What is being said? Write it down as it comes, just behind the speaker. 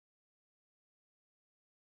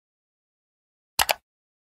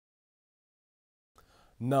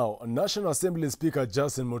Now, National Assembly Speaker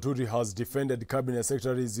Justin Muturi has defended Cabinet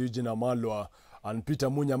Secretaries Eugene Amalwa and Peter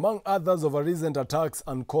Munya, among others, over recent attacks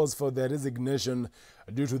and calls for their resignation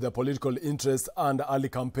due to their political interests and early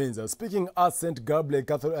campaigns. Speaking at St. Gabriel's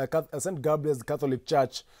Catholic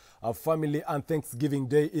Church, a family and Thanksgiving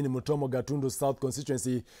Day in Mutomo Gatundu South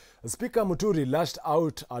constituency, Speaker Muturi lashed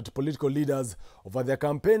out at political leaders over their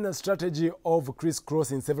campaign strategy of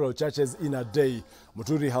crisscrossing several churches in a day.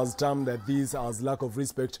 Muturi has termed this as lack of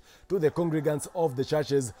respect to the congregants of the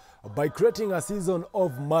churches by creating a season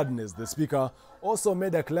of madness. The Speaker also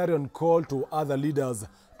made a clarion call to other leaders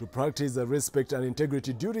to practice respect and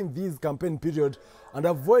integrity during this campaign period and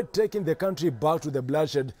avoid taking the country back to the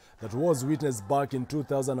bloodshed that was witnessed back in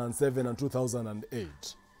 2007 and 2008.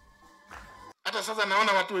 Hata sasa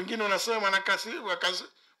naona watu wengine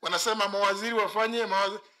wanasema mawaziri wafanye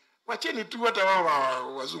wacheni tu hata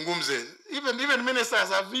wao wazungumze. Even ministers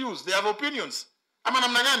have views, they have opinions. Ama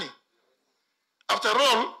namna gani? After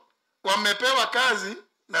all, wamepewa kazi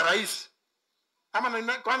na rais.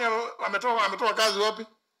 Ama kwani wametoa kazi wapi?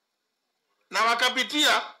 Na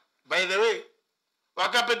wakapitia, by the way,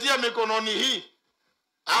 wakapitia mikononi hii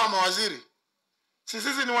hawa mawaziri.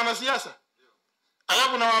 Sisi ni wanasiasa.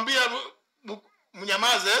 Alafu nawaambia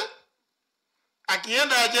mnyamaze,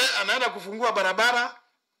 akienda aje anaenda kufungua barabara,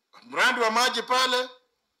 mradi wa maji pale,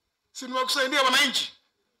 si ni wa kusaidia wananchi.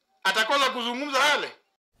 Atakosa kuzungumza hale.